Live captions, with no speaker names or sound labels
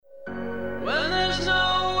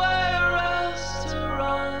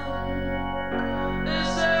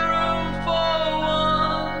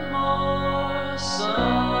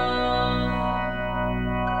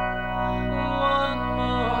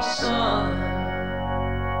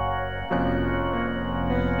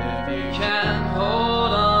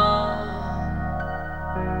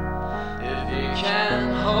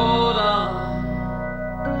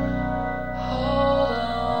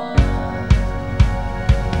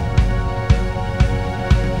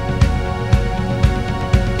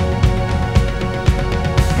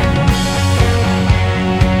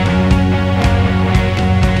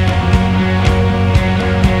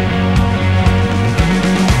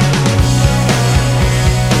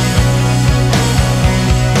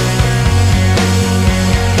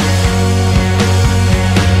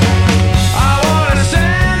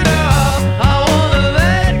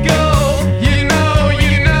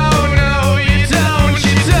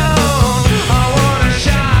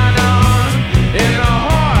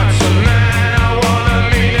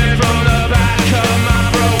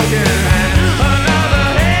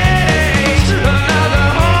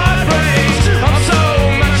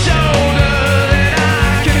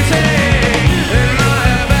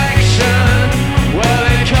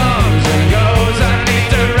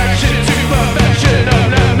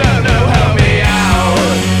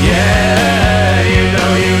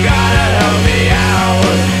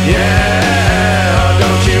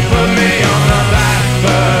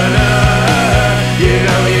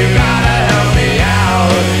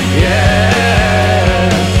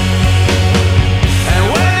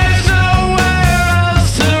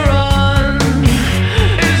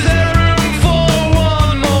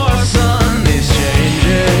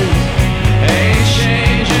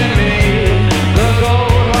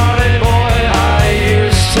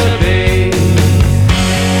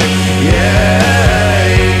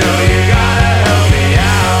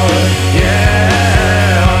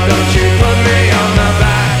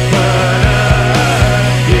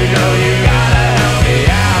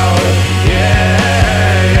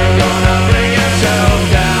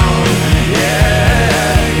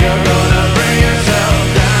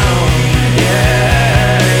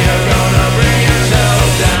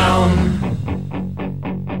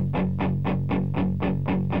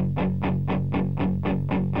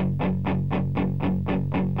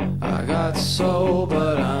got soul,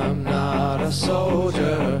 but I'm not a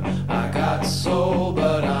soldier. I got soul,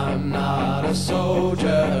 but I'm not a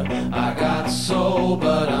soldier. I got soul,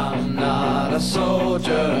 but I'm not a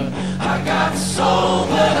soldier. I got soul,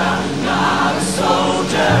 but I'm not a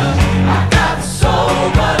soldier. I got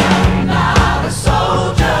soul, but I'm not a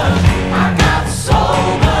soldier. I got soul,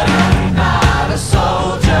 but I'm not a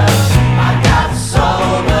soldier. I got soul,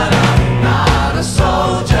 but I'm not a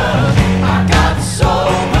soldier. I got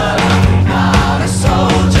soul, but I'm not a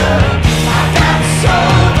soldier. I got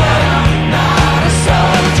soul, but I'm not a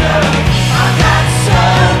soldier. I got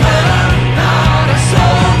soul, but I'm not a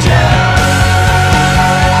soldier.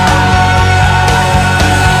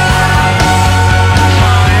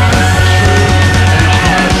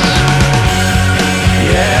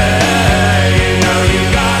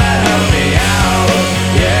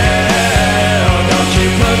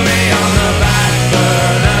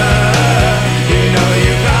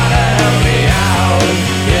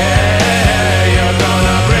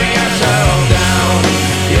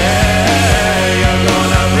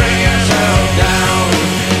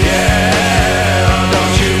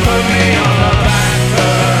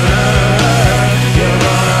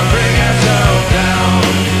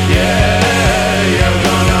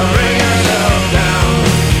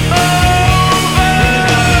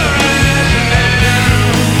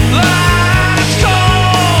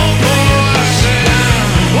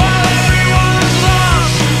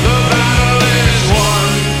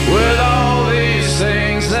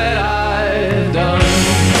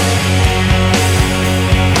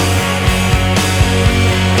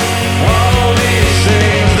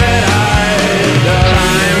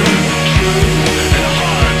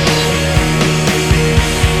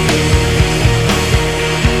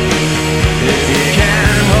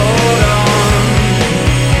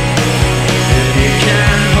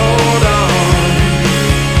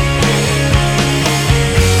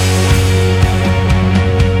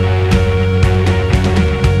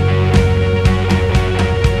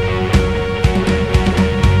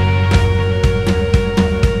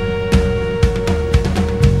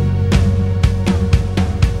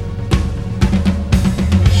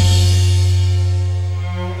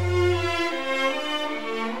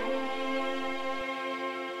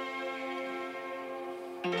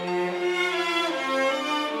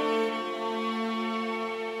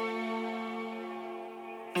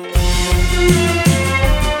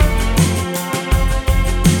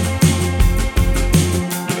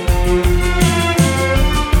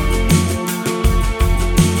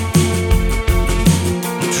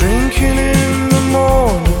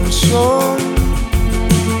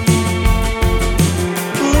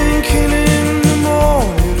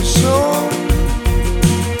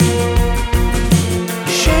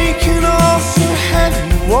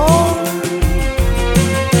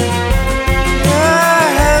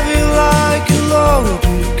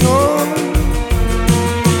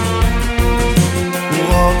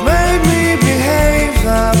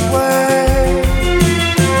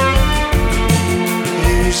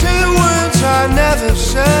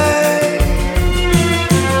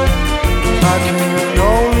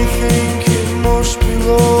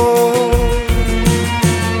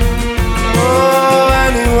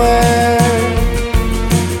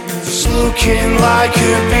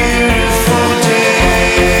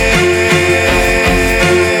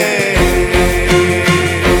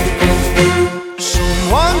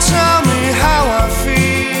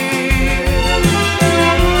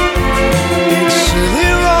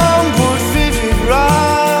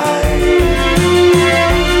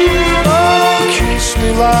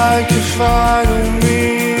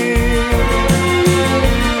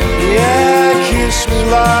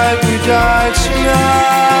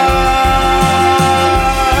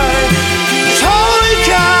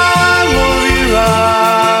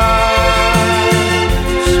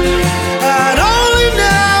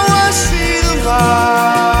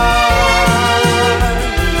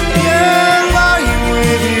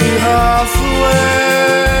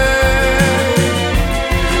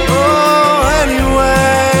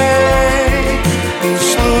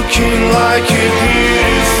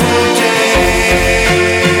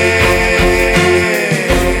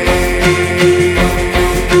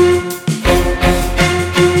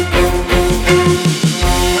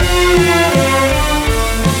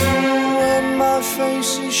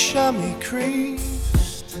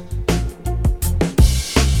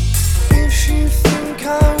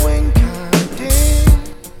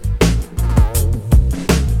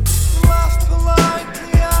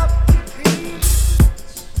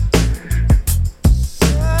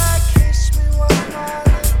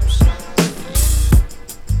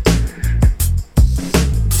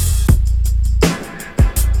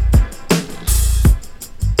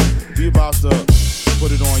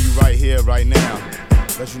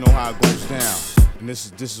 let you know how it goes down. And this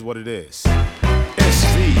is what it is.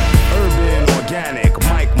 SV, urban, organic,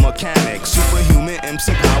 mic mechanic, superhuman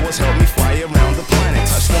MC powers help me fly around the planet.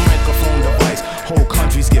 Touch the microphone device, whole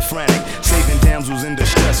countries get frantic, saving damsels in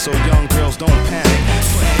distress so young girls don't panic.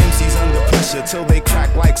 Putting MCs under pressure till they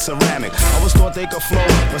crack like ceramic. Always thought they could flow,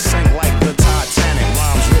 but sank like the Titanic.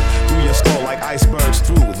 Rhymes rip through your skull like icebergs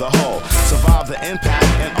through the hull. Survive the impact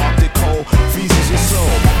and Arctic cold freezes your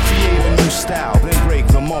soul. Create a new style, then break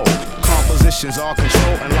the mold. Compositions are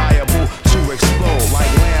controlled and liable to explode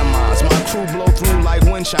like landmines. My crew blow through like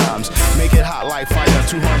wind chimes. Make it hot like fire,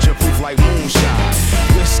 200 proof like moonshine.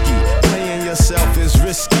 Whiskey, playing yourself is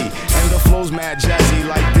risky, and the flow's mad jazzy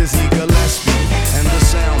like Dizzy Gillespie. And the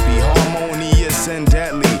sound be harmonious and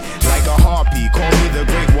deadly like a harpy. Call me the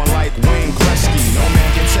great one like Wayne Gretzky. No man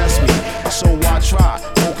can test me, so I try.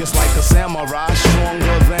 Focus like a samurai,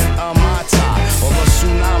 stronger than a Mai Tai or a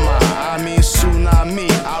tsunami. I mean tsunami.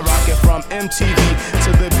 I rock it from MTV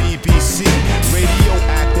to the BBC.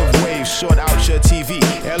 Radioactive waves short out your TV.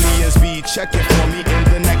 Aliens be checking for me in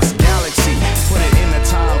the next galaxy. Put it in a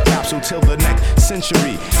time capsule till the next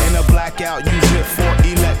century. In a blackout, use it for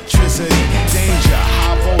electricity. Danger,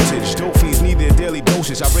 high voltage, dope fiends need their daily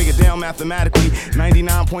dosage. I break it down mathematically,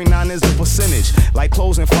 99.9 is the percentage. Like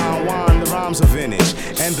clothes and fine wine, the rhymes are vintage.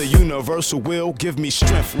 And the universal will give me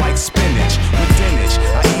strength like spinach. With dinach,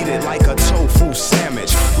 I eat it like a tofu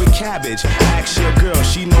sandwich. With cabbage, ask your girl,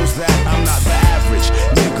 she knows that I'm not the average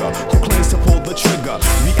nigga who claims to pull the trigger.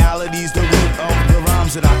 Reality's the root of the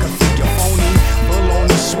rhymes that I can figure. Phony,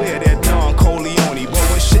 baloney, swear they're Don Corleone. But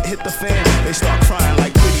when shit hit the fan, they start crying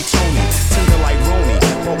like Pretty Tony. Tender like Roni,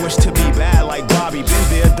 but wish to be bad like Bobby. Been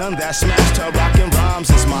there, done that, smashed her, rockin' rhymes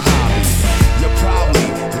is my hobby. You're probably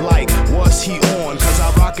like, what's he on? Cause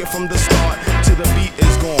I rock it from the start to the beat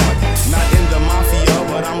is gone. Not in the mafia,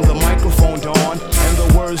 but I'm the microphone dawn. And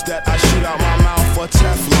the words that I shoot out my mouth for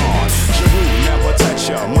Teflon. Giroux, never touch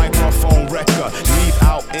ya, microphone wrecker. Leave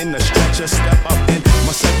out in the stretcher, step up in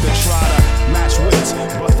my sector, try to match wits,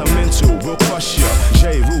 but the mental will crush ya.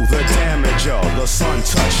 J-Rue, the damager, the sun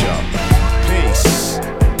toucher. Peace.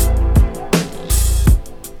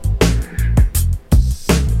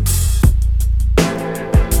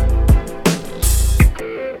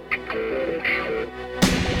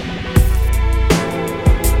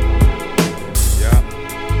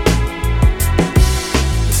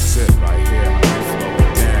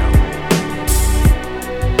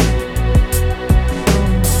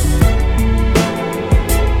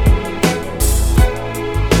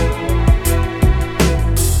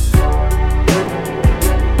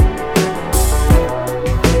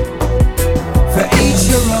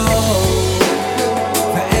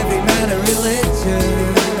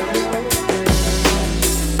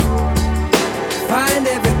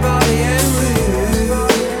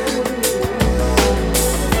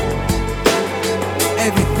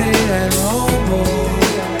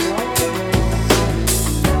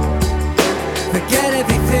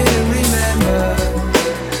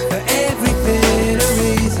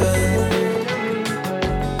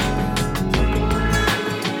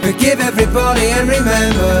 Forgive everybody and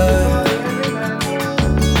remember.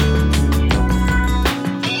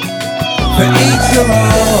 For each your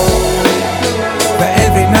own, for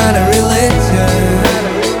every man a religion.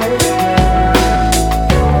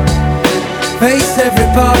 Face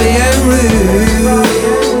everybody and rule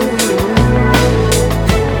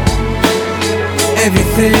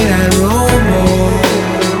everything and more.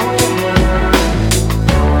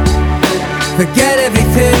 Forget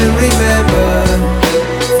everything and remember.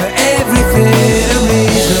 Everything a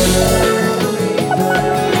reason.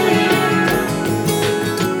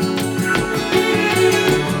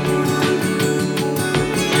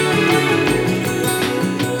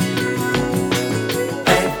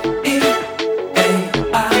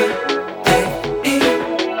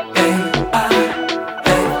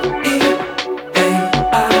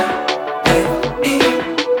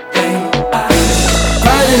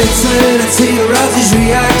 Eternity arouses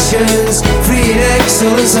reactions. Free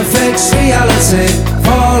excellence affects reality.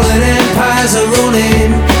 Fallen empires are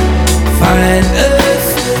running. Find earth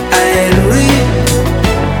and reap.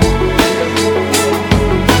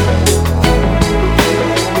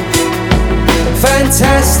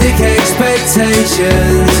 Fantastic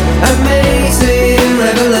expectations, amazing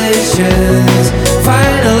revelations.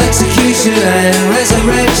 Final execution and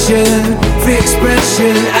resurrection. Free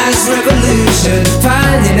expression as revolution.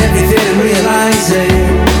 Finding everything and realizing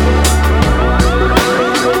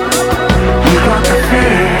you got the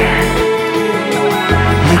fear.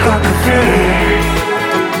 You got the fear.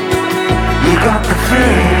 You got the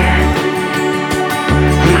fear.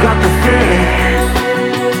 You got the fear.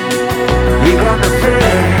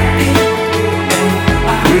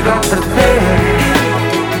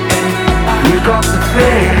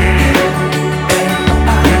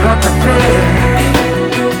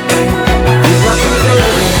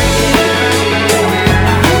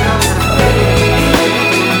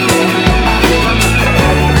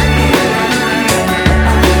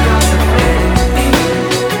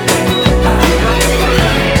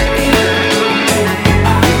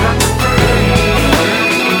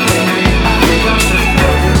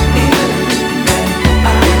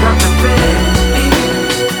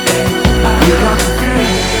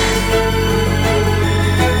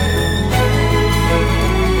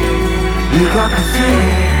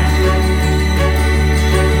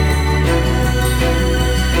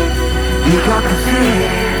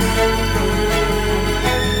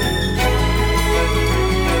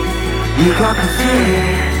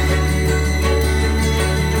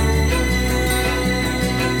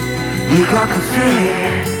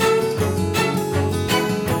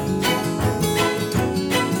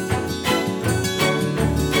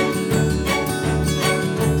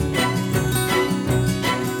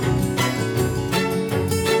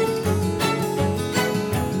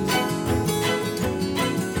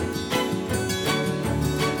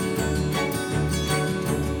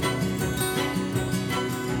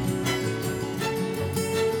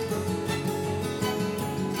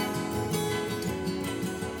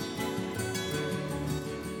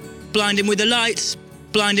 Blind him with the lights,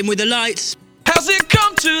 blind him with the lights. How's it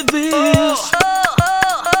come to this?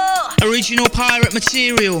 Original pirate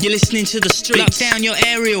material, you're listening to the streets. Lock down your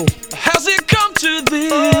aerial. How's it come to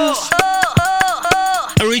this?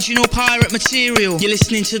 Original pirate material, you're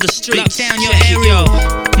listening to the streets. Lock down your aerial.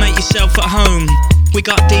 Make yourself at home. We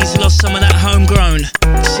got diesel or some of that homegrown.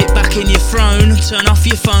 Sit back in your throne, turn off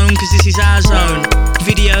your phone, cause this is our zone.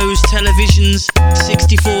 Videos, televisions,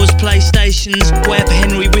 64s, PlayStations, Webb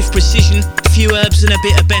Henry with precision, a few herbs and a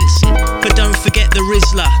bit of Benson. But don't forget the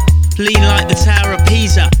Rizzler, lean like the Tower of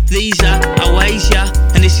Pisa. These are Oasia,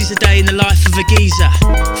 and this is a day in the life of a geezer.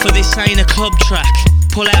 For this ain't a club track,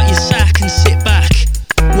 pull out your sack and sit back.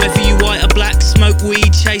 Whether you white or black, smoke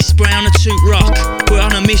weed, chase brown or toot rock, we're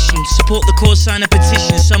on a mission, support the cause, sign a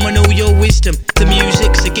petition, summon all your wisdom. The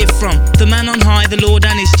music's a gift from the man on high, the Lord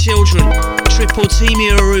and his children. Triple team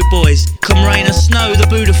here, rude boys, come rain or snow, the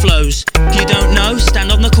Buddha flows. You don't know?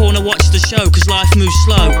 Stand on the corner, watch the show, cause life moves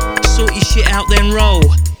slow. Sort your shit out then roll.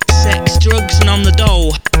 Sex, drugs and on the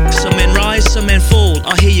dole. Some men rise, some men fall,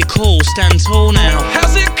 I hear you call, stand tall now.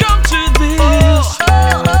 How's it come to this?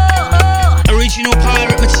 Original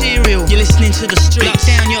pirate material, you're listening to the streets. Lock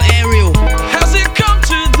down your aerial. How's it come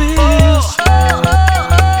to this?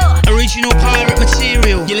 Original pirate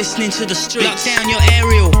material, you're listening to the streets. Lock down your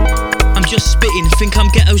aerial. I'm just spitting, think I'm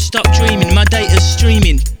ghetto, stop dreaming. My data's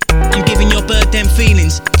streaming, I'm giving your bird them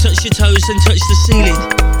feelings. Touch your toes and touch the ceiling.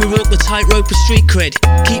 We walk the tightrope of street cred.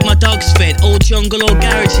 Keep my dogs fed, all jungle or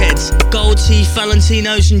garage heads. Gold teeth,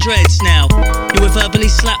 Valentinos and dreads now. You were verbally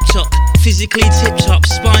slapped up, physically tip-top,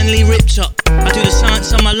 spinally ripped up. I do the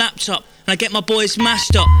science on my laptop, and I get my boys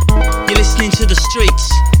mashed up. You're listening to the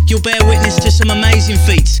streets, you'll bear witness to some amazing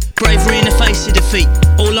feats. Bravery in the face of defeat,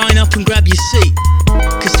 all line up and grab your seat.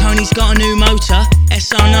 Cause Tony's got a new motor,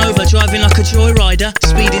 SR Nova, driving like a joyrider.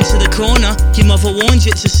 Speed into the corner, your mother warned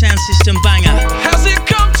you it's a sound system banger. How's it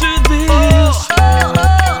come to this?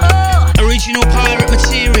 Original pirate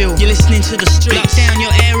material, you're listening to the streets. Lock down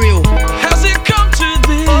your aerial. How's it come to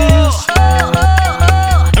this?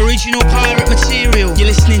 Original pirate material, you're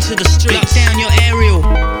listening to the streets. Lock down your aerial.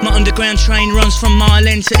 My underground train runs from Mile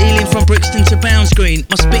End to Ealing, from Brixton to Bounds Green.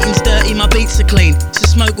 My spitting's dirty, my beats are clean, so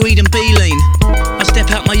smoke weed and be lean. I step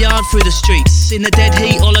out my yard through the streets, in the dead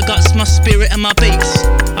heat, all I got's my spirit and my beats.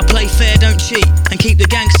 I play fair, don't cheat, and keep the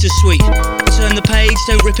gangsters sweet. Turn the page,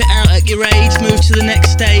 don't rip it out at your age, move to the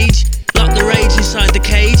next stage. Lock the rage inside the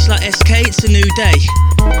cage, like SK, it's a new day.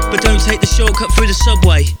 But don't take the shortcut through the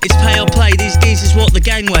subway, it's pay or play, these geezers walk the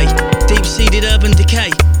gangway. Deep-seated urban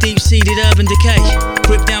decay, deep-seated urban decay.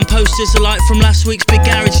 Rip down posters alike from last week's big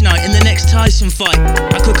garage night and the next Tyson fight.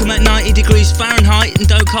 I cook them at 90 degrees Fahrenheit and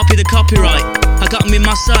don't copy the copyright. I got them in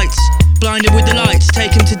my sights, blind them with the lights,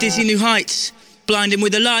 take them to dizzy new heights. Blind them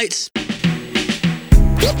with the lights.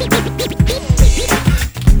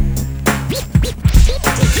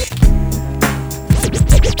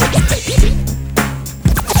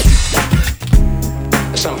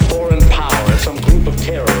 Some foreign power, some group of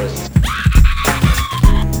terrorists,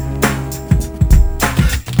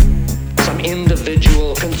 some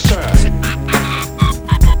individual concern.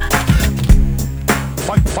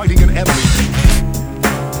 Fighting an enemy.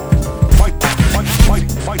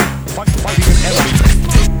 Fighting an enemy.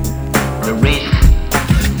 The race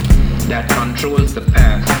that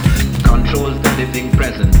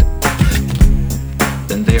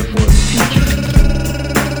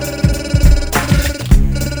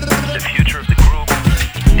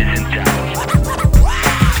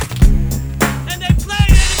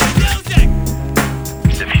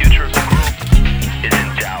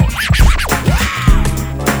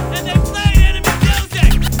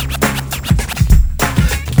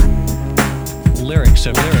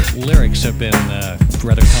lyrics have been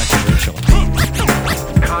rather controversial.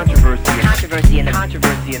 Controversy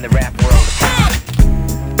in the rap world.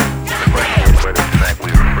 The question is whether in fact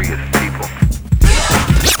we are free as people.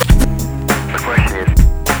 The question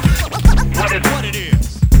is what it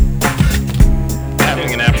is.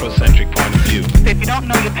 Having an Afrocentric point of view. If you don't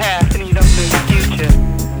know your past, then you don't know your future.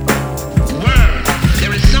 Word.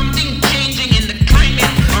 There is something changing in the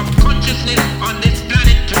climate of consciousness on this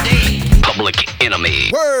planet today. Public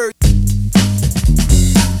Enemy. Word.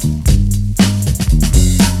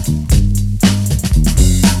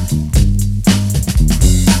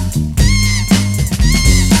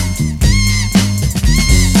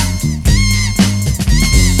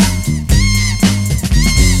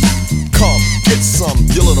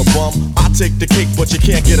 You little bum, I take the cake, but you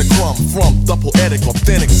can't get a crumb from the poetic,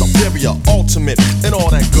 authentic, superior, ultimate, and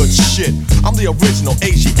all that good shit. I'm the original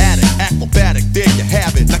Asiatic, acrobatic, there you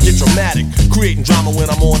have it. Now get dramatic, creating drama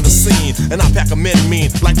when I'm on the scene, and I pack 'em in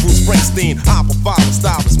mean like Bruce Springsteen. I profile a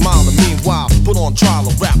style that's mild and meanwhile, put on trial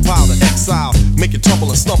a rap pile of exile, make it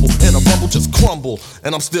tumble and stumble, and a rumble just crumble,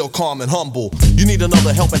 and I'm still calm and humble. You need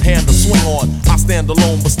another helping hand to swing on. I stand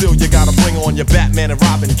alone, but still you gotta bring on your Batman and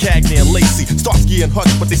Robin, Cagney and Lacey, Starsky and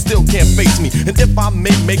Hutch, but they still can't face me. And if I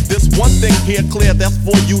may make this one thing here clear, that's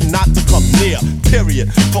for you not to come near,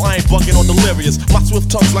 period. For I ain't bugging on delirious. My swift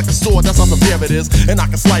tongue's like a sword, that's how severe it is. And I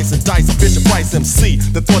can slice and dice a Fisher Price MC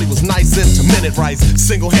that thought he was nice into minute rice.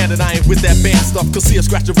 Single-handed, I ain't with that band stuff, cause see I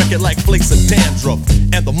scratch a record like flakes of dandruff.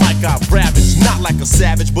 And the mic I ravage, not like a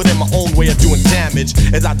savage, but in my own way of doing damage,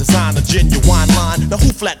 as I design a genuine line. Now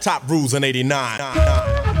who flat top rules in 89?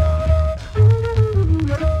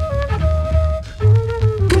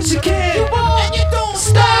 Cause you can, you won't, and you don't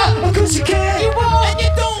stop. Cause you can, you won't, and you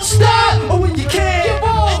don't stop. Or when you can, you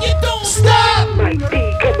won't, and you don't stop. Might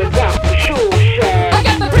be coming out for sure, shine. I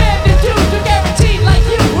got the brand new dude, you guaranteed like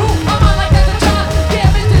you. I'm on like that's a job, yeah,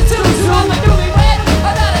 Mr. Zeus. I'm a newlywed,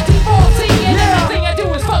 I'm not a divorcee, and everything I do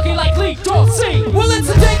is fucking like Lee Dorsey. Well, it's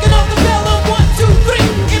a taking off the bell of 1, 2, 3.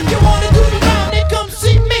 If you wanna do the round, then come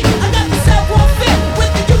see me. I got the savoir faire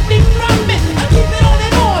with the unique rhyming. I keep it on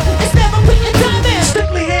and on, it's never put your time in.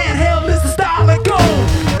 Strictly handheld is the style I go.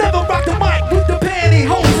 Never rock the mic with the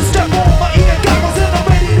pantyhose. And strap on my ear goggles and I'm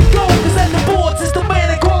ready to go. Cause at the boards it's the man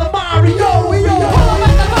they call him Mario. Pull up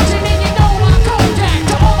at the function and you know I'm Kodak.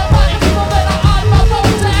 To all the party people that are on my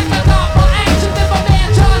Bojack, I got my action in my man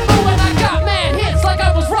John Moo, and I got mad hits like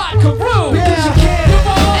I was Rod Carew. Because you can, you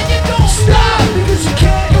won't, and you don't stop. Because you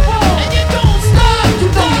can, you won't, and you don't stop. You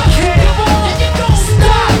know you can, you won't, and you don't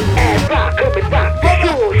stop. And rock, coming back for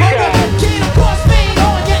sure, shine. Kid, of course, made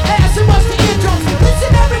on your ass and bust the eardrums.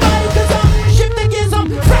 Listen, everybody, cause I'm shifting gears. I'm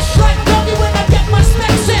fresh like doggy when I get my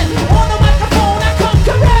specs in. On the microphone, I come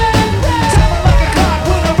correct. Timing like a clock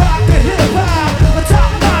when I rock the hip hop. The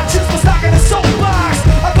top notch is my stock in the soapbox.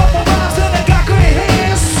 I got my rhymes and I got great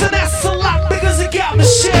hands. And that's a lot because it got me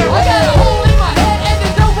sharing. I got a hole in my head and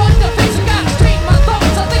there's no one to fix it. Gotta straighten my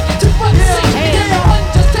thoughts. I think you're too much sick. And everyone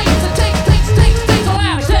just takes and takes. So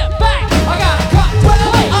I step back. I got a cut to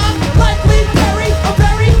play. I'm like Lee Perry. I'm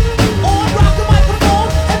very on rock the microphone.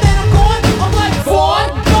 And then I'm gone. I'm like Vaughn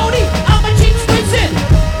Bodie. I'm a cheap Swinson.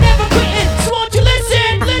 Never quitting. So won't you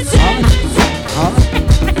listen?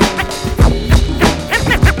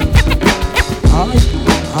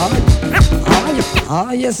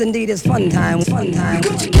 Yes, indeed, it's fun time.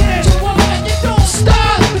 Because you can, you won't, and you don't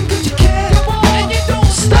stop. Because you can, you won't, and you don't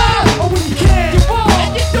stop. Or when you can, you won't,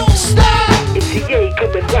 and you don't stop. It's the A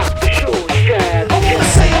coming back for sure, shine. I wanna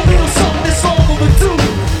say a little something that's all overdue.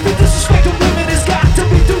 The disrespect of women has got to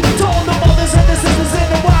be due to all the mothers and the sisters and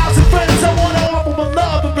the wives and friends. I wanna offer my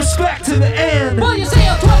love and respect to the end. Well, you say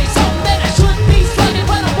I'm 20-something, then I shouldn't be slugging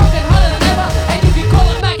when I'm working harder than ever. And you can call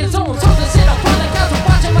it Mac and Zone. So to sit up on the couch and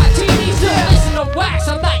watching my TV. Still listen to wax,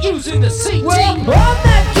 I'm not using the CT. Well, I'm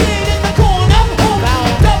that kid in the corner, all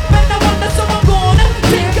bound up, and I wonder so I'm gonna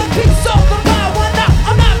take a piece of the pie. When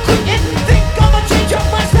I'm not quitting, think I'ma change up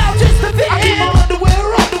my style just to fit in. I keep my underwear,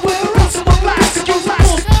 piece of my plastic, use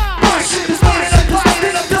plastic. My shit is mine, I'm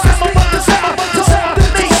plastic, I'm done. My mind's out, the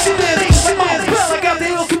nation. My spell, I got the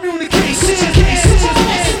ill communication.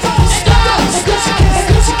 Don't stop, because you can,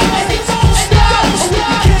 and you don't stop.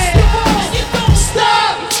 And you don't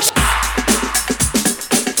stop.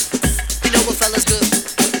 You know what fella's good?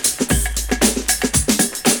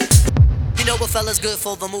 You know what fella's good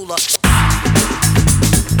for the moolah?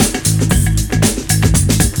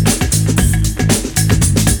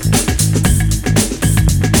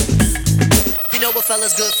 You know what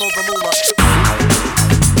fella's good for the moolah?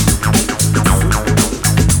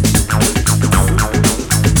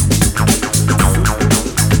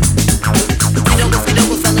 You know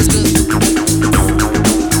what fella's good?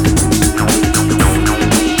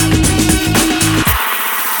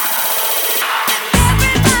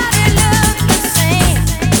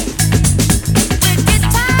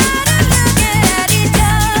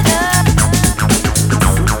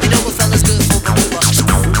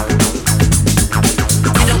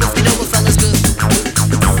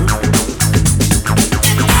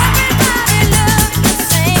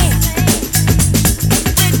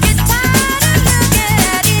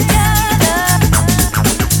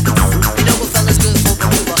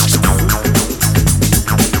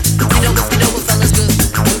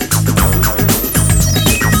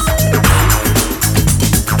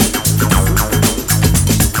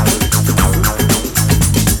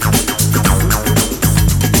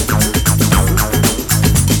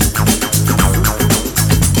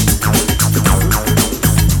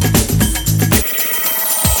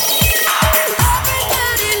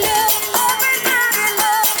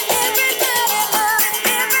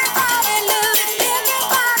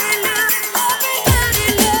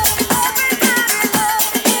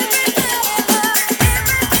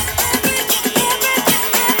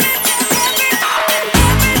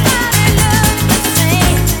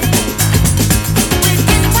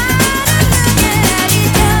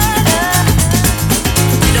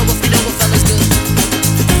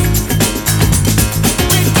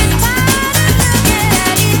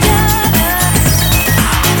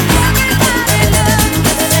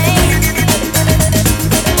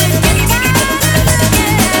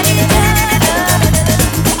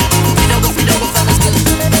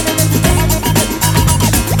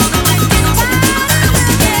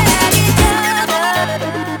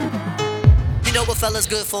 fella's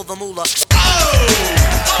good for the moolah.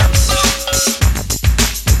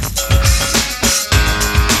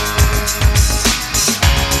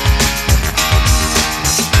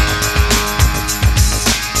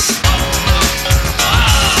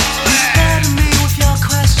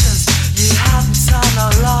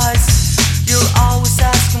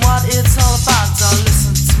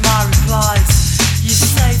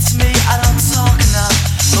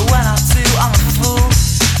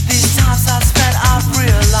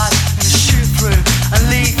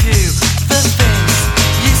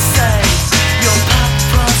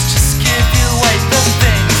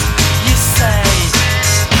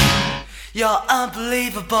 You're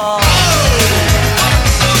unbelievable.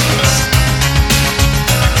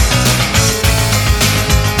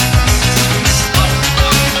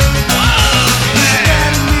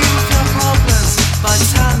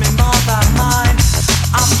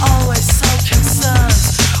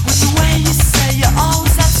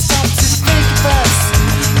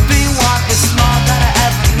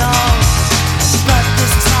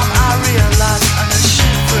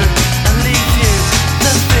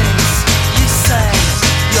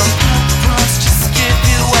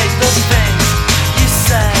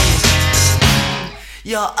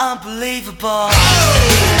 You're unbelievable.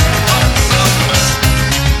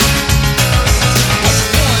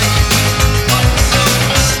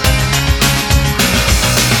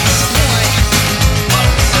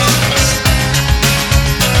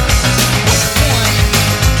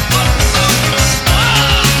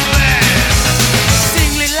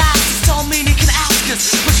 Singly laughs, don't mean you can ask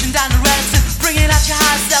us. Pushing down the relative, bringing out your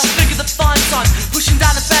higher self. Think of the fun times, pushing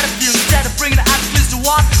down the better view instead of bringing it out to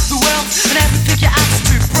what the world and everything you ask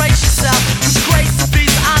to. Brace yourself with grace and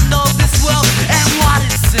peace. I know this world and what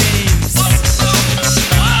it seems.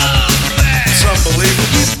 It's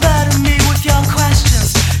unbelievable. You burden me with your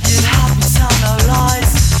questions. You help me tell no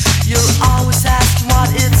lies. You're always asking what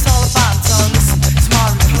it's all about. Don't listen to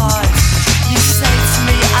my replies. You say to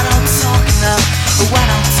me I don't talk enough, but when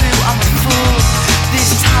I do I'm a fool.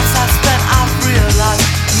 These times I've spent I've realized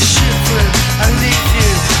we shoot through and leave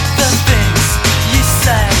you the things you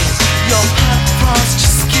say. Your purpose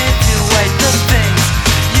just give you away. The things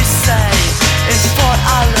you say is what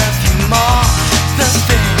I love you more. The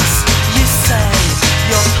things you say.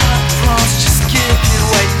 Your purpose just give you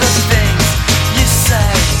away. The things you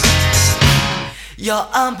say. You're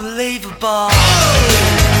unbelievable.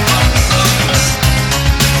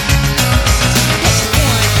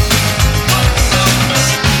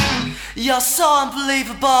 You're so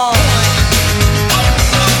unbelievable.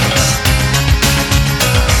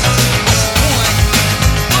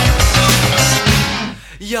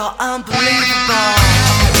 You're unbelievable.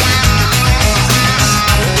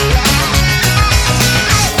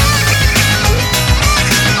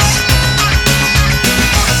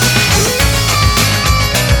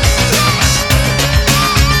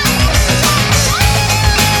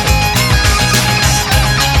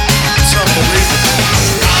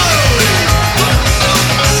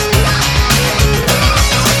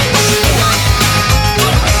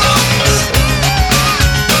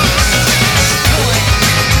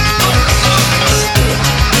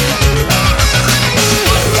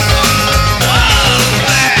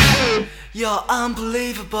 You're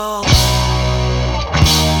unbelievable.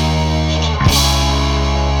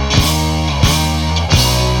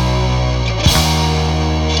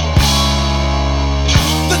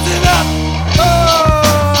 Listen up!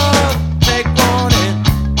 Oh, take warning,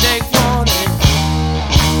 take warning.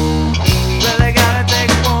 Really gotta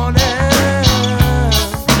take warning.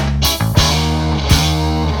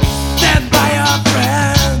 Stand by your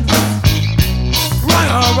friends. Wrong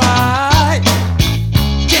or right.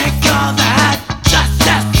 Can't call that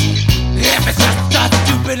justice if it's just a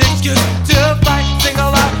stupid excuse to fight,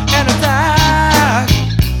 single out and attack.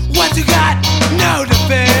 What you got? No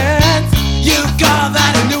defense. You call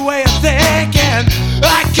that a new way of thinking?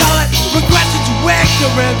 I call it regression to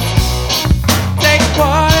ignorance. Take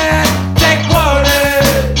warning, take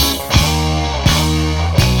warning.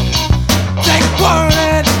 Take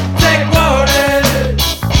warning, take warning.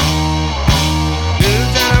 New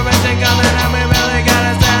generation coming and we really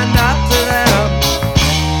gotta stand up to them.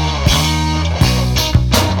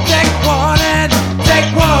 Take warning, take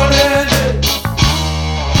warning.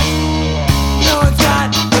 No one's got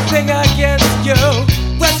a thing against you,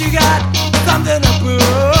 but you got something to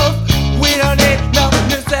prove. We don't need no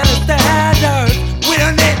new set of standards. We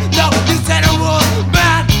don't need no new set of rules.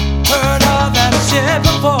 Man, heard all that shit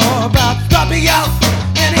before about stopping out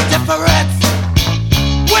any difference.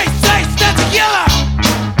 We say stand together,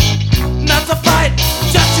 not to fight,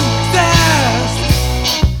 just to exist.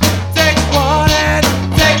 Take warning,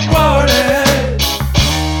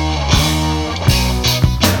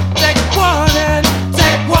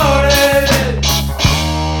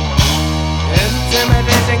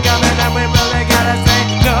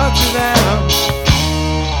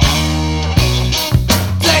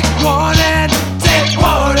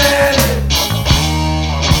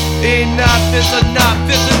 is enough,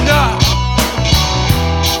 is enough.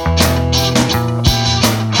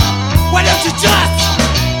 Why don't you just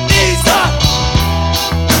ease up?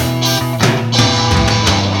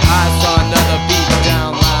 I saw another beat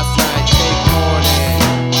down last night, take warning.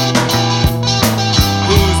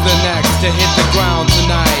 Who's the next to hit the ground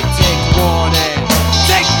tonight? Take warning.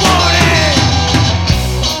 Take warning.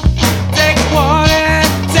 Take warning.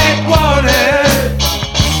 Take warning.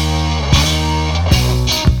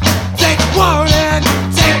 Take warning.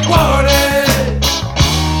 Take warning.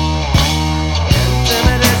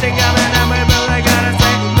 Intimidation coming and we really gotta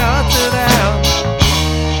say no to them.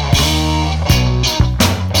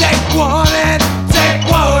 Take warning. Take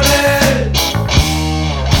warning.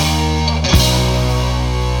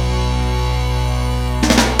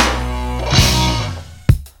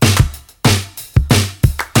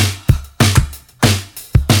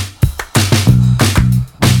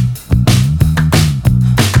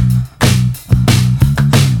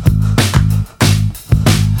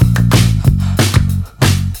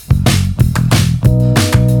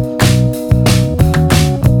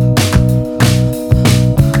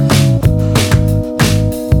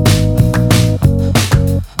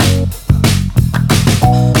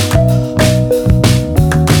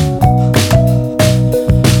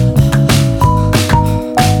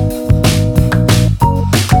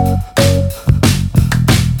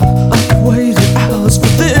 Waited hours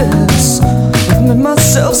for this. I've made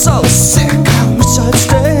myself so sick. I wish I'd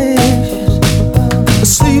stay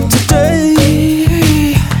asleep today.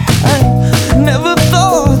 I never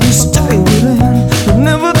thought this day would end. I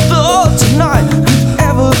never thought tonight could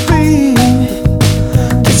ever be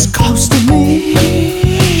this close to me.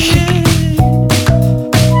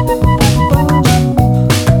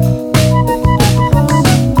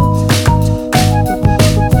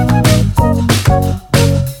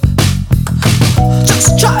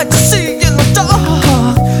 Just try to see in the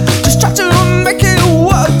dark. Just try to make it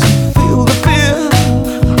work. Feel the fear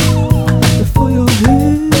before you're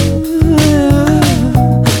here.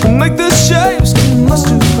 And make the shapes come much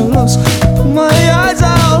too close. Put my eyes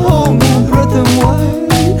out, hold my breath and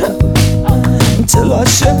wait until I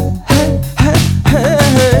shake.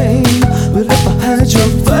 But if I had your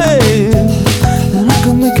faith, then I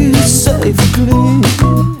could make it safe and clean.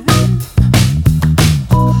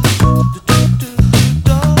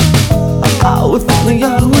 If only I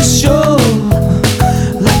was sure,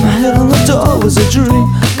 like my head on the door was a dream.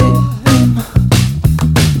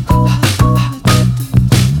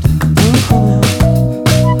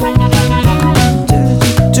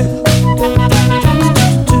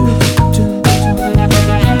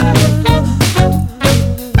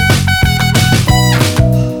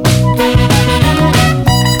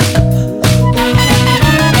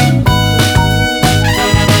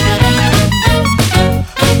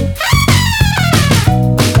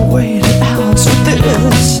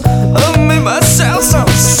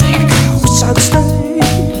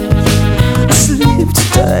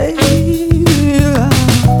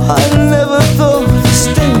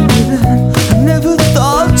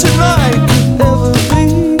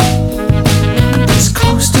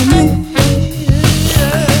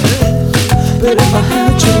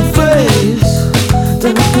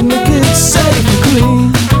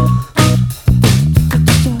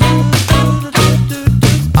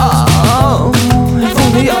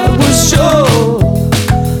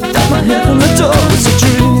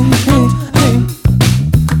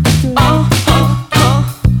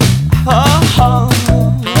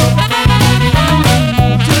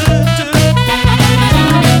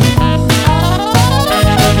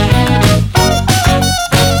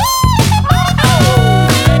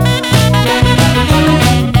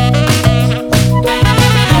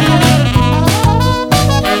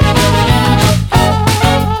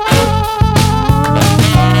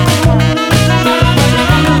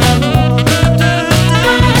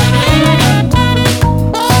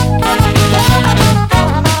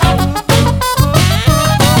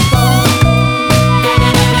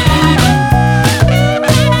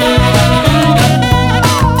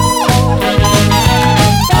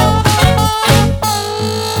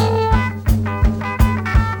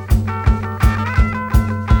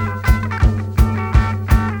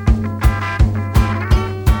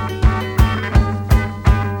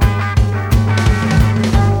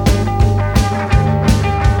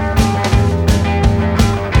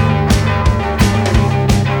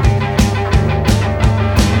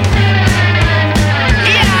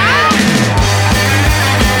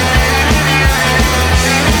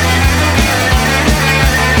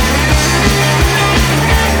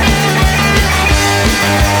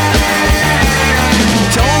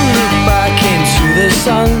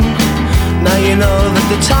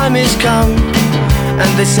 time is come, and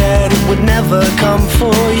they said it would never come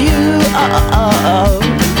for you.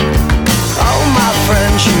 Oh my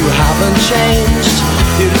friends, you haven't changed.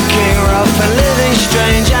 You're looking rough and living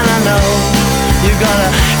strange, and I know you got a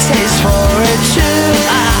taste for it too.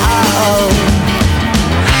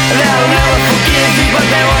 They'll never forgive you, but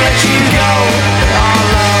they won't let you go. Oh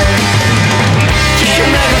no,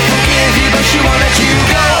 she'll never forgive you, but she won't let you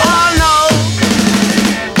go. Oh no.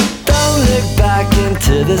 Don't look back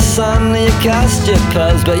into the sun. You cast your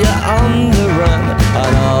pearls, but you're on the run.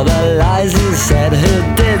 And all the lies you said, who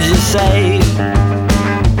did you save?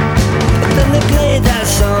 Then they played that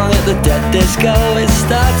song at the dead disco. It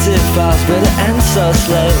started fast but it ends so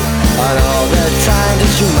slow. And all the time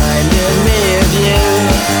just reminded me of you.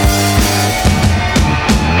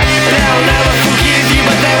 They'll never forgive you,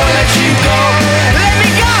 but they won't let you go. Let me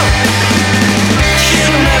go.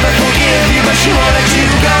 She'll never forgive you, but she won't let you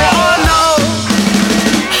go. Oh no.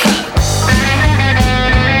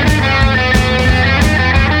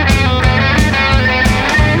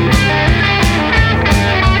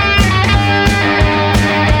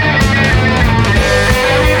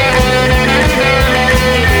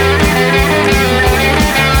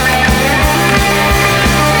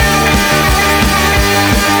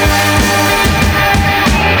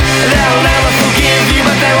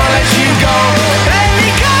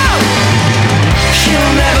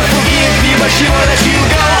 She won't let you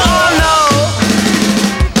go, oh no.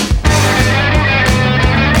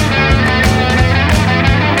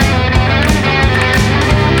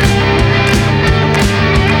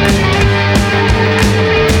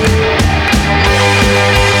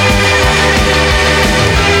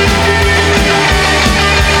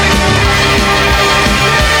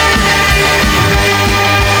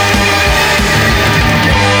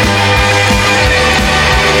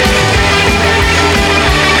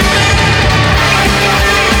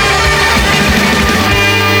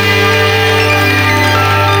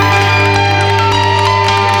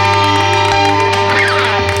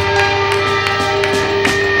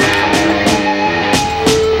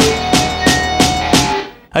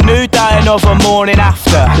 Of a morning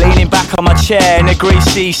after, leaning back on my chair in a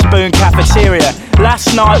greasy spoon cafeteria.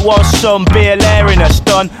 Last night was some beer lariness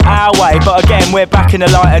done our way, but again we're back in the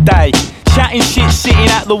light of day. Chatting shit, sitting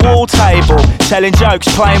at the wall table, telling jokes,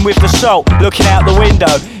 playing with the salt, looking out the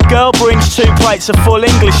window. Girl brings 2 plates of full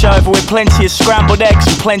English over with plenty of scrambled eggs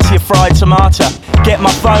and plenty of fried tomato. Get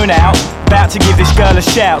my phone out, about to give this girl a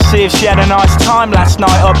shout, see if she had a nice time last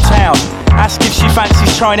night uptown. Ask if she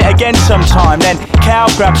fancies trying it again sometime. Then Cal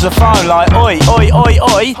grabs the phone like, oi, oi, oi,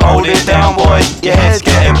 oi. Hold it down, boy, your head's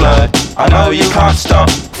getting blurred. I know you can't stop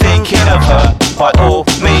thinking of her. By all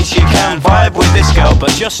means you can vibe with this girl,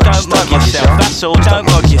 but just don't mug yourself, that's all, don't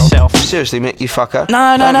mug yourself. Seriously, Mick, you fucker. No,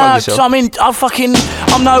 I mean,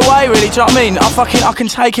 I'm no way really, do you know what I mean? I can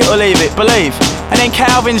take it or leave it, believe. And then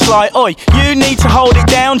Calvin's like, oi, you need to hold it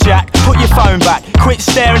down, Jack. Put your phone back, quit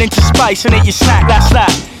staring into space and eat your snack, that's that.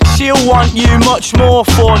 She'll want you much more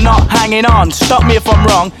for not hanging on. Stop me if I'm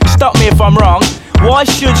wrong, stop me if I'm wrong. Why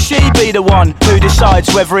should she be the one who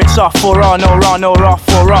decides whether it's off or on or on or off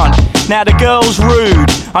or on? Now the girl's rude,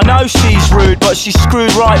 I know she's rude, but she's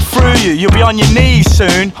screwed right through you. You'll be on your knees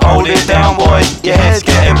soon. Hold it down, boy, your head's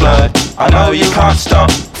getting blurred. I know you can't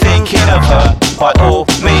stop thinking of her. By all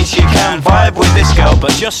means you can vibe with this girl,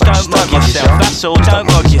 but just don't mug yourself, that's all, don't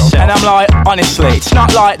mug yourself. And I'm like, honestly, it's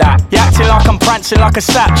not like that. You're acting like I'm prancing like a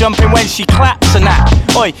sap, jumping when she claps and that.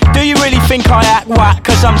 Oi, do you really think I act whack?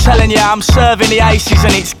 Cause I'm telling you, I'm serving the aces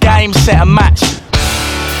and it's game, set and match.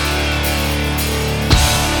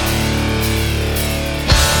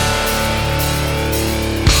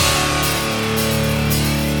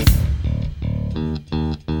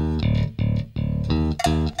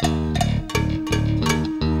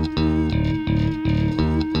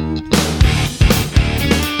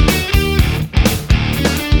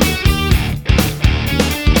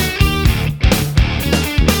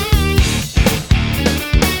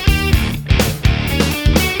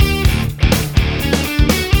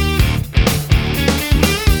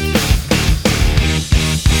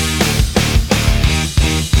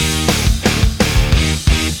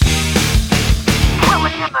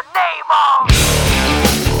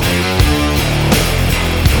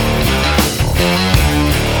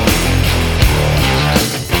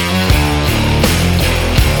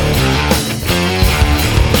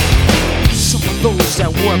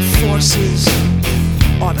 forces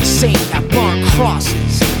are the same that burn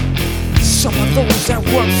crosses. Some of those that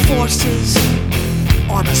work forces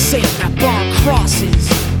are the same that burn crosses.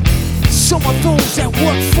 Some of those that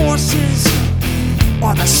work forces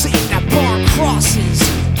are the same that burn crosses.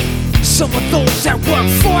 Some of those that work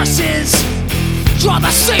forces draw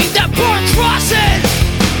the same that burn crosses.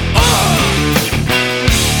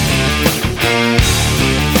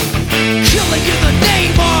 Killing in the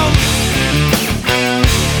name of.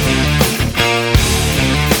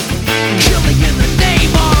 Killing in the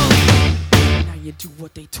name of. Now you do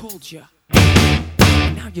what they told ya.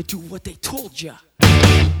 Now you do what they told ya.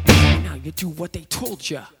 Now you do what they told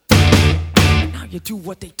ya. Now you do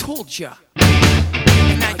what they told ya.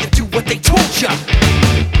 Now you do what they told ya.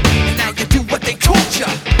 Now you do what they told ya.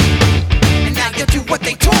 And now you do what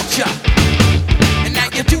they told ya. And now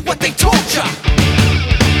you do what they told ya.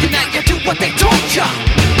 And now you do what they told ya.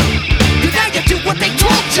 And now you do what they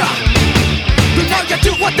told ya. And now you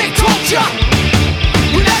do what they told ya.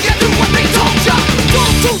 And now you do what they told ya.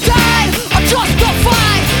 Those who died are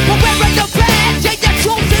justified for wearing the badge and your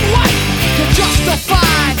chosen white. You're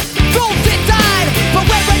justified. Those that died for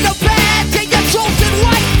wearing the badge and your chosen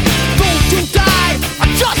white. Those who died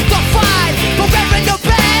are justified for wearing the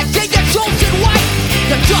badge and your chosen white.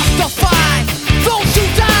 You're justified. Those who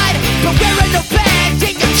died for wearing the badge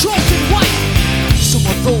and your chosen white. Some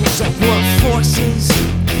of those that work forces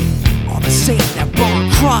are the same that burn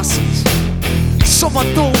crosses. Some of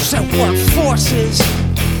those that work forces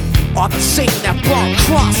are the same that burn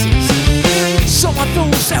crosses. Some of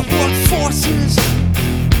those that work forces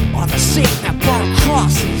are the same that burn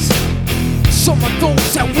crosses. Some of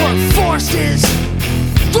those that work forces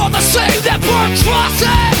are the same that burn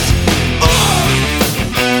crosses.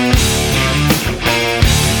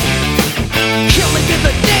 Killing in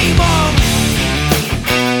the name of.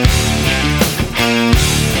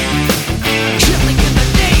 Killing in the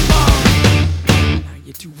name of. Now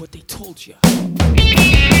you do what they told you.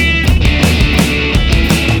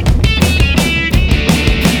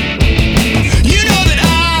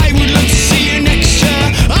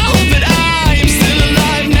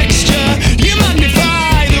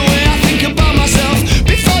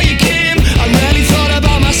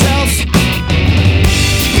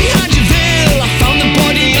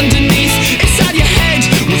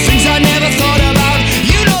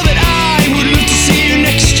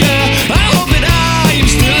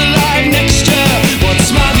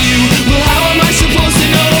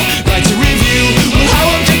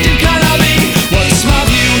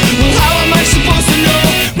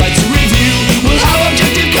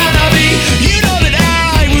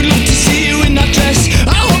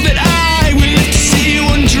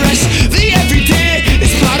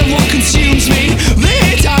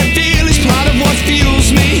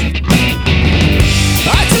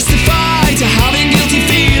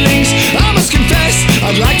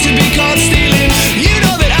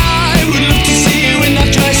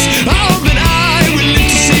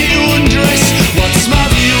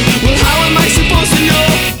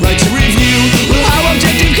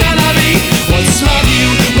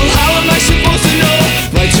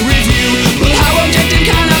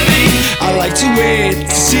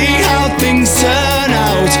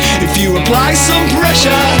 apply some pressure.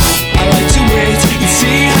 I like to wait and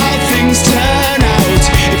see how things turn out.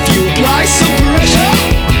 If you apply some pressure,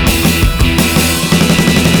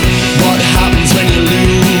 what happens when you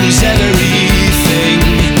lose everything?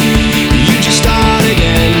 You just start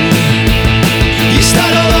again. You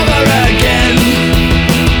start all over again.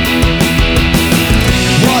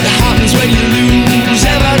 What happens when you lose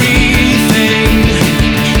everything?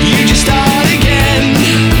 You just start again.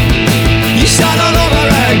 You start all over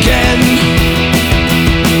again.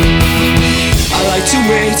 I like to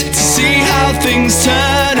wait to see how things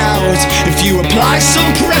turn out. If you apply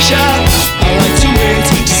some pressure, I like to wait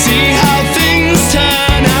to see how things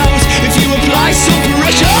turn out. If you apply some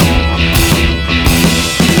pressure,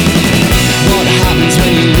 what happens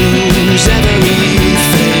when you lose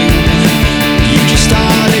everything? You just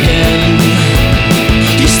start again.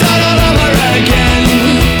 You start all over again.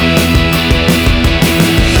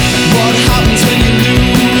 What happens when you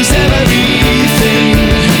lose everything?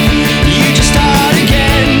 You just start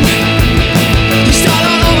again. You start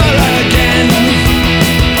all over again.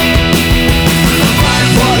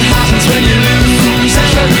 What happens when you lose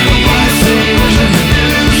everything?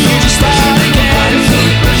 You just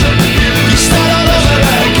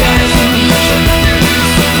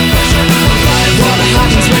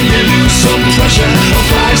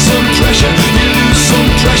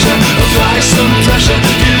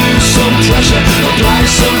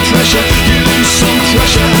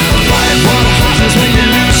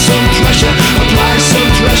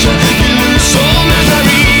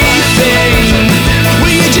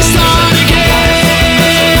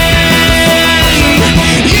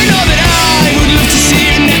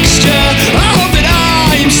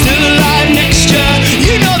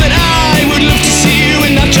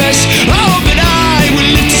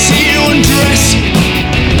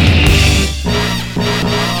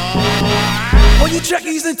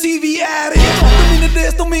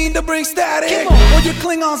your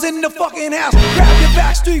Klingons in the fucking house. Grab your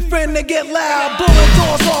backstreet friend, they get loud. Blowing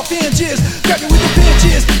doors off hinges, grab you with the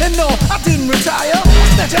pinches. And no, I didn't retire, I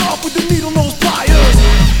snatch you off with the needle nose pliers.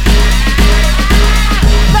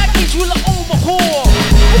 Black means you look overhaul.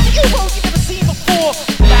 With the U-boat you never seen before.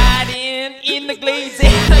 Slide in the glaze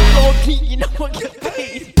and like Lord Pete, you know what get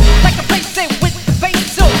paid. Like a bass in with the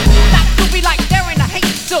bass so not to be like they're in a hate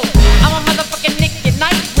so I'm a motherfucking Nick at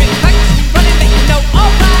night with practice running that you know.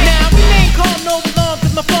 Alright, now we ain't call no alarm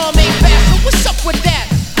cause my farm ain't fast. So what's up with that?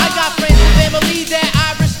 I got friends and family that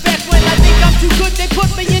I respect. When I think I'm too good, they put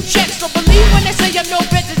me in check. So believe when they say I'm no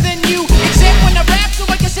better than you. Except when I rap, so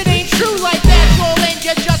I guess it ain't true like that. Troll and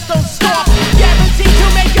you just don't stop. Guaranteed to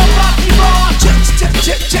make your body raw.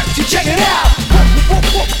 Check it out.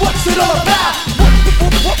 What's it all about?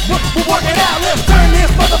 We're working out. Let's turn this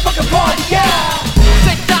motherfucking party out.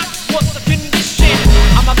 Say doc, what's the condition?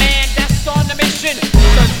 I'm a man that's on a mission.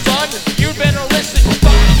 So son, you better listen.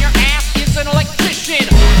 Stuck in your ass is an electrician,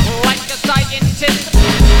 like a scientist.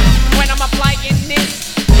 When I'm applying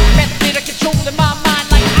this method of controlling my mind,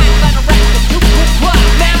 like Einstein or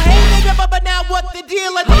now hey nigga, but now what the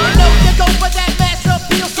deal? I didn't know you go for that mass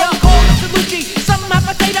appeal. So call it Salucci, some have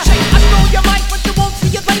a data. I stole your life, but you won't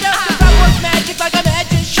see it later. Cause I work magic like a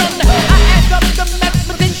magician. I add up the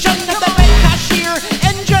mathematician, the bank cashier,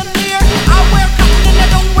 engineer. I wear cotton and I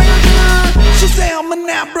don't wear gear. Shazam, an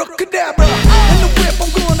abracadabra. In the whip,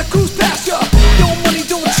 I'm gonna cruise past ya. Your money,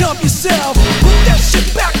 don't jump yourself. Put that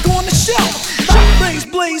shit back on the shelf. Shot rays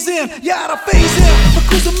blazing, you out of phase in. The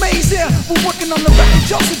crew's amazing. We're working on the record,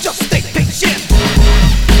 y'all, so just stay patient.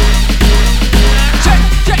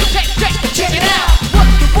 Check it out.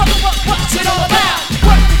 What's it all about?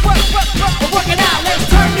 We're working out. Let's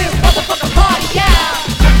turn this motherfucking party out.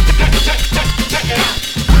 Check it out.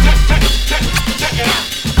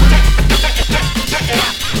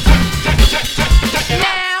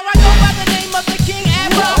 Now I go by the name of the King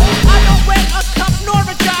Abra. I don't wear a cup nor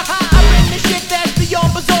a jock. I bring the shit that's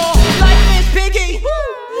beyond bizarre. Life is Piggy. I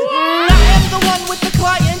am the one with the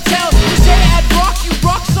clientele. You say I'd rock, you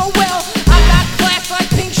rock so well. I got class like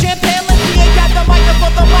pink champagne. And she ain't got the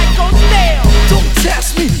microphone, the mic goes stale. Don't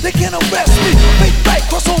test me, they can't arrest me. Fake right,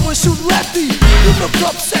 cross over and shoot lefty. You look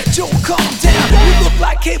upset, Joe, calm down. You look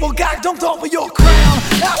like cable guy dunked over your crown.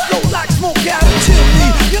 I flow like smoke out of chimney.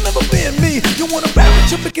 You'll never been me. You wanna rap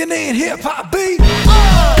with your beginning hip-hop beat? Now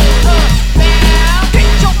get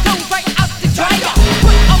your clothes right out the dryer.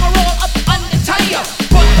 Put on a roll up on the tire.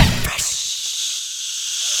 Put that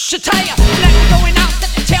fresh attire. Now you're going out,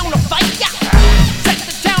 set the town on fire. Set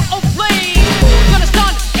the town ablaze. Gonna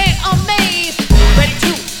stun and amaze. Ready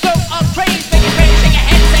to go up craze. Make it ready, shake your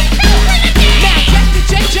head, say no.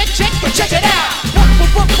 Now check it out.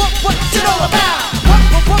 What's it all about?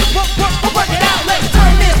 Work it out. Let's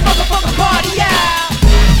turn this motherfucking party out.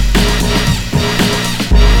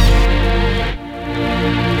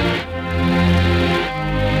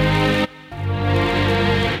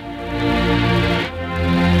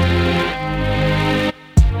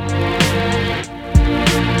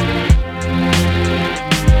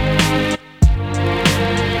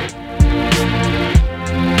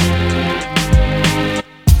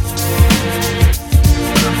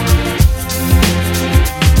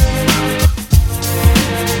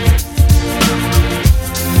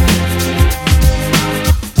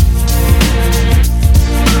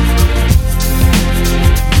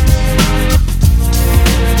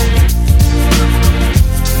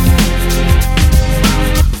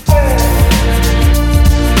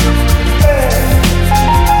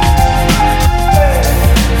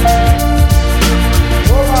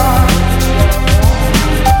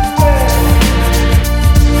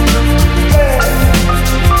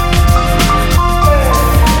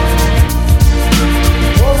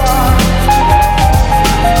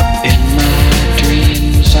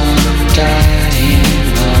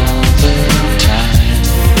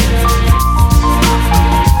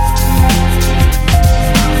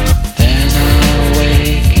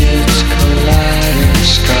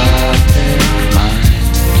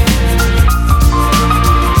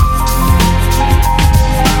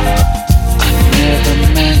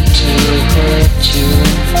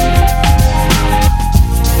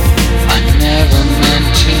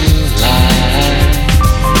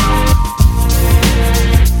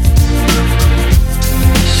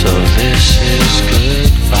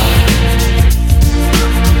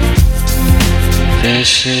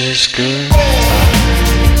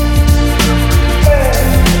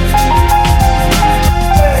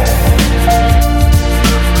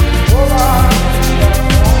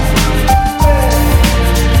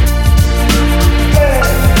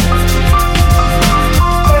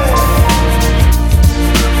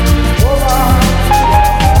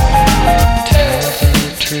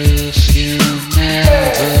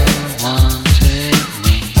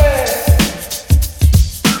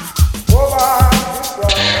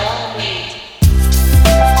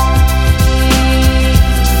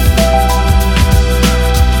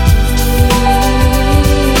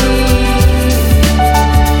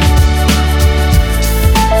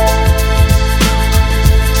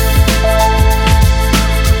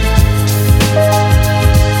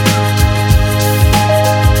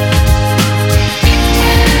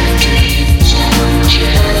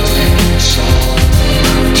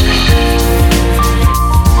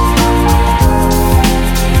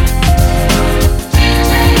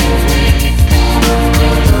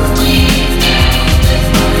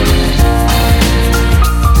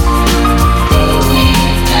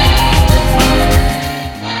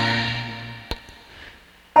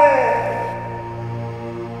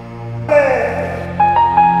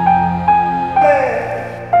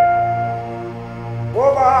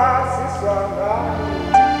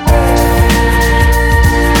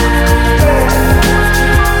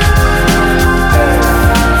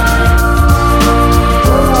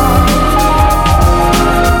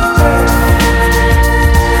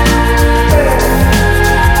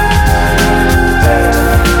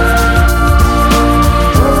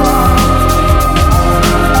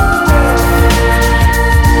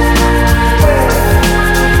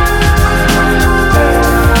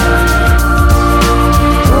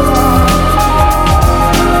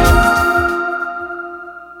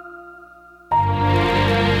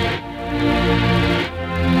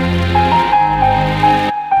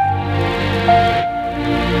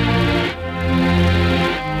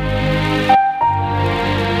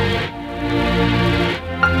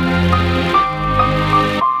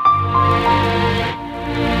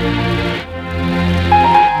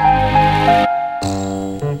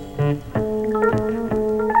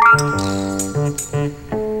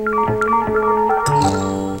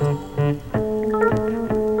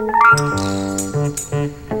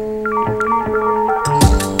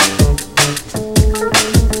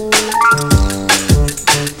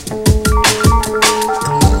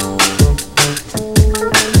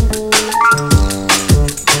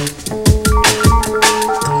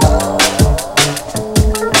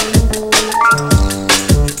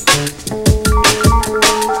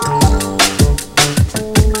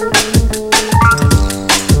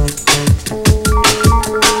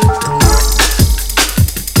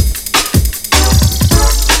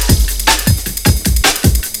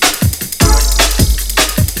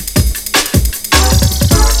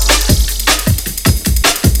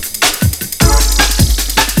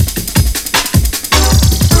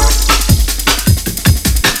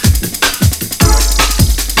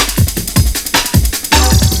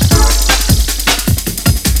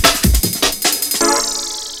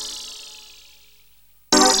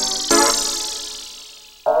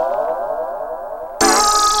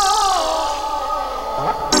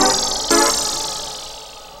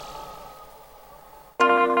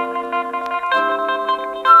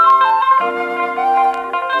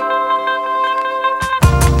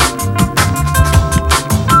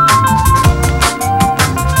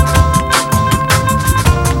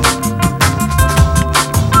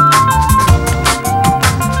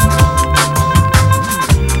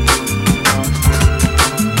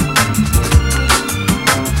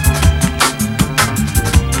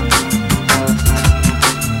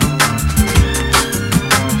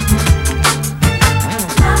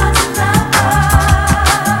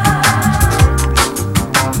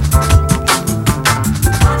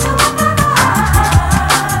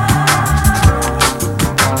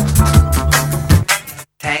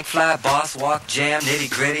 walk, jam, nitty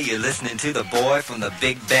gritty. You're listening to the boy from the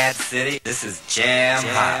big bad city. This is Jam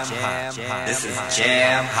Hot. This is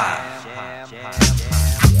Jam Hot.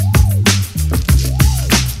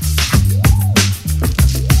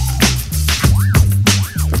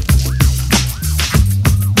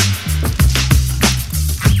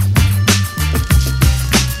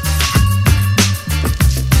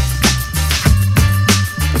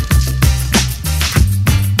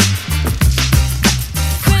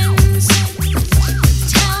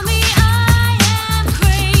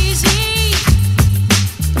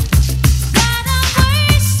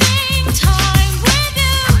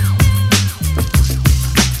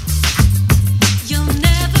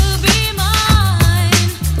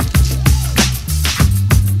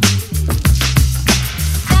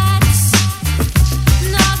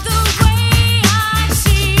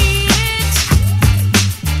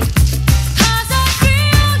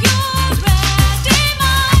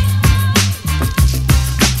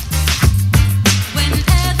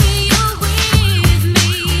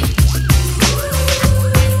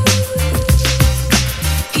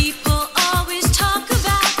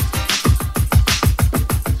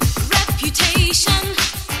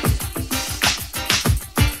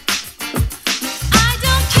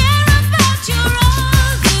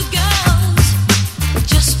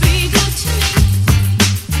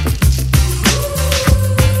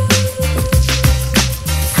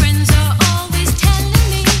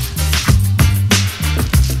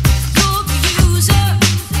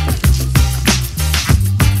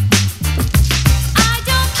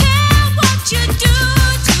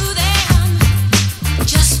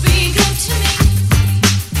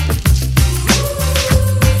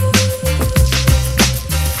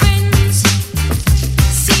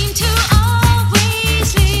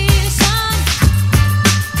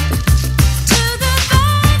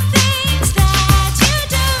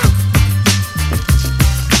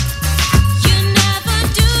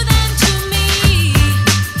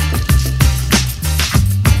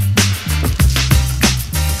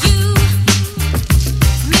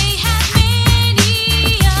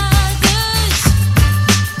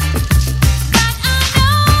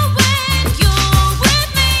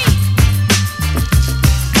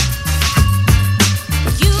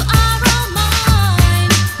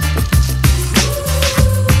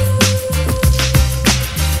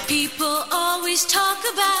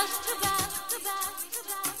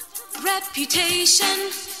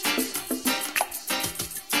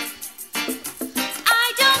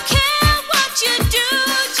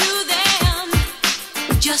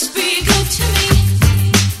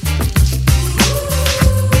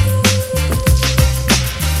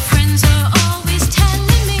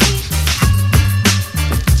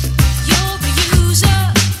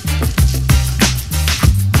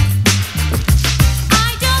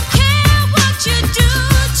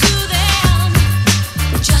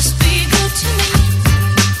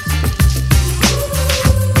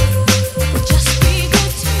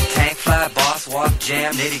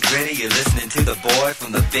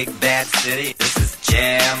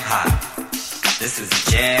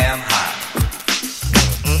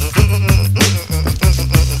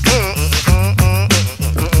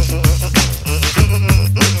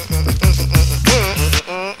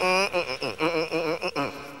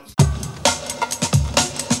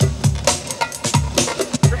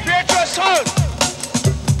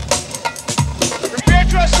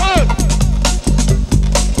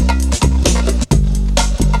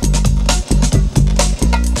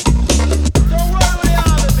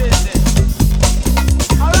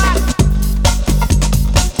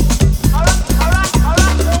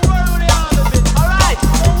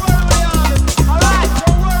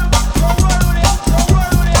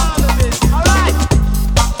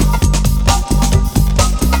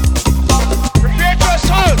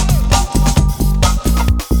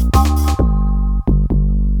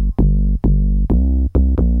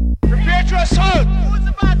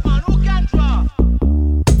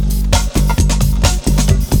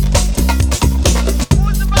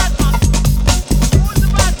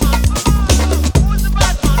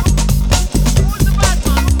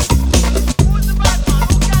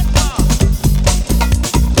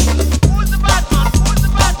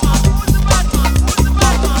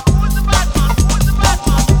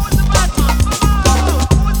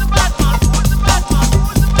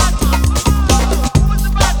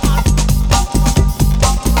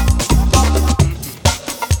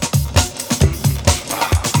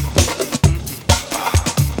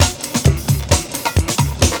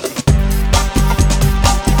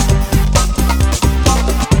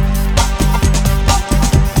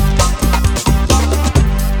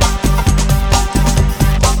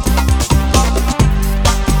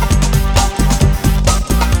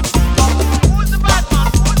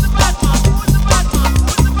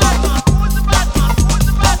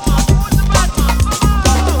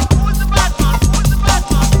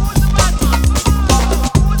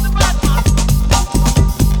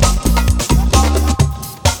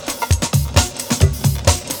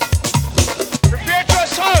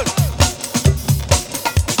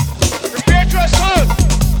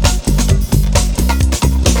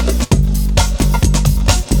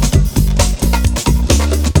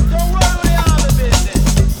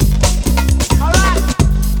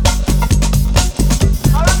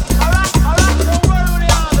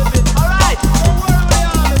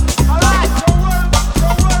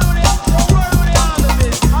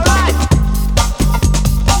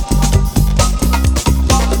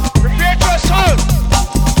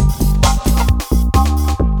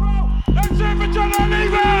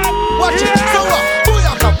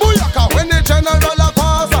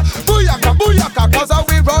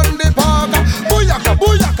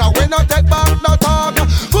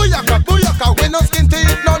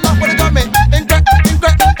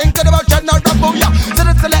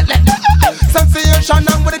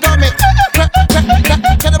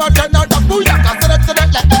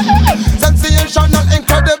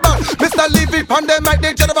 on the mic,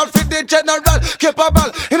 the general fit the general. Capable,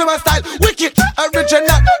 in my style, wicked,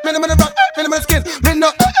 original. Minimum rock, minimum skin,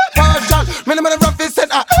 minimum partial, minimum rough is set.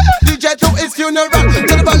 DJ to his funeral,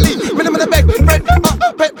 general lead, minimum beg, friend,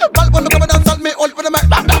 ball when come and dance me all for the mic.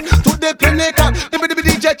 To the pinnacle, the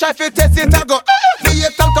DJ try to test it, I go. See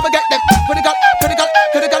it, come and get them.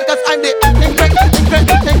 Critical, cause I'm the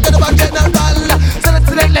incredible general.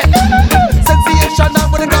 Sensation,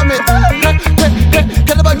 I'm gonna come in.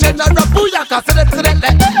 Incredible general, booyaka,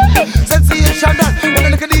 sensation, when I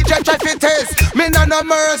look at DJ try to taste. Me no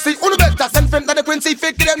mercy, only better send film to the Quincy,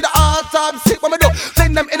 fake them the autopsy. What me do?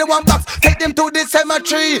 Send them in the one box, take them to the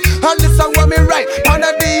cemetery. And listen what me write, on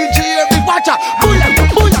the DJ, we watch out.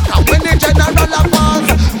 Booyaka, when the general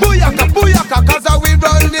advance. Booyaka, cause we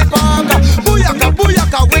run the park.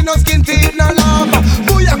 Booyaka, we no skin teeth, no love.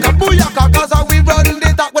 Booyaka, cause we run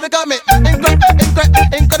the talk with the gummy.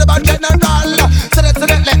 Incredible general.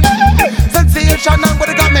 Sensation, with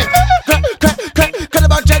the gummy.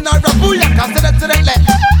 Incredible general. Booyaka,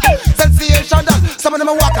 sensational. Some of them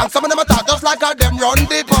walk and some of them talk just like how them run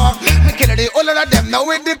the park. Me kill the whole of them now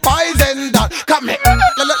with the poison that. Come here,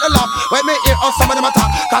 la. When me hear how some of them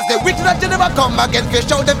talk, cause the wicked that you never come again. We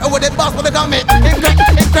show them who the boss when they come in.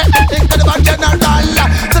 Incredible general.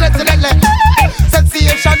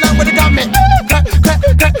 Sensational when they come in.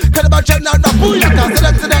 Incredible general. Booyaka,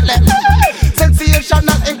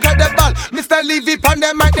 sensational, incredible. Mr. Levy on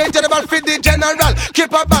the mic, the general fit the general.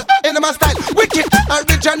 Capable, in my style, wicked,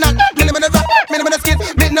 original. Minimum rock, minimum skin,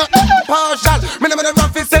 minimum partial. Minimum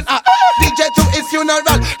rough is sent DJ to his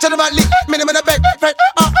funeral. Generally, minimum beg, friend,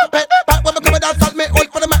 when me come and dance, me hold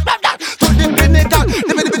for the mic. To the pinnacle,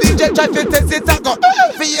 the DJ try to test it and go.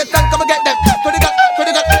 Fear and come and get them. Critical,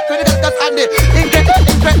 that's Andy.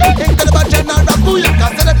 Incredible general, booyaka,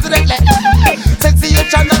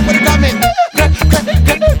 sensational when it come in.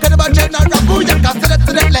 Incredible general, booyaka,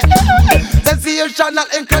 sensational,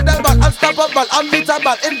 incredible, unstoppable,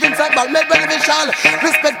 unbeatable, invincible, made beneficial,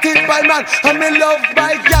 respected by man, and me loved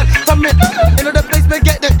by girl. Come in, the place me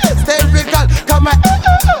get it, hysterical. Come on,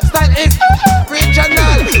 style is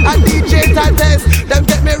regional, and DJ titles, them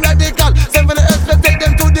get me radical. Send for the earth to take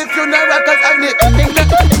them to the funeral, cause I'm the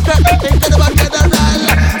incredible general.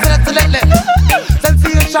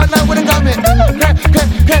 Sensational when it come in.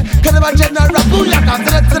 Incredible general, booyaka,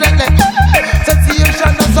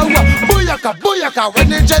 sensational, so booyaka, when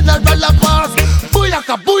the general a pass.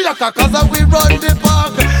 Booyaka, cause we run the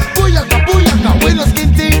park. Booyaka, we no skin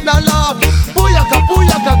teeth, no love. Booyaka,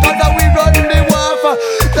 cause we run the wharf.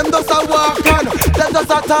 Them just a walk on, them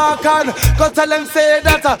just a talk on. Cause tell them say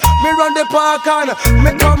that me run the park on.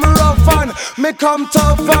 Me come rough on, me come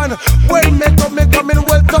tough on. When me come in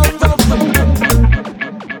well tough.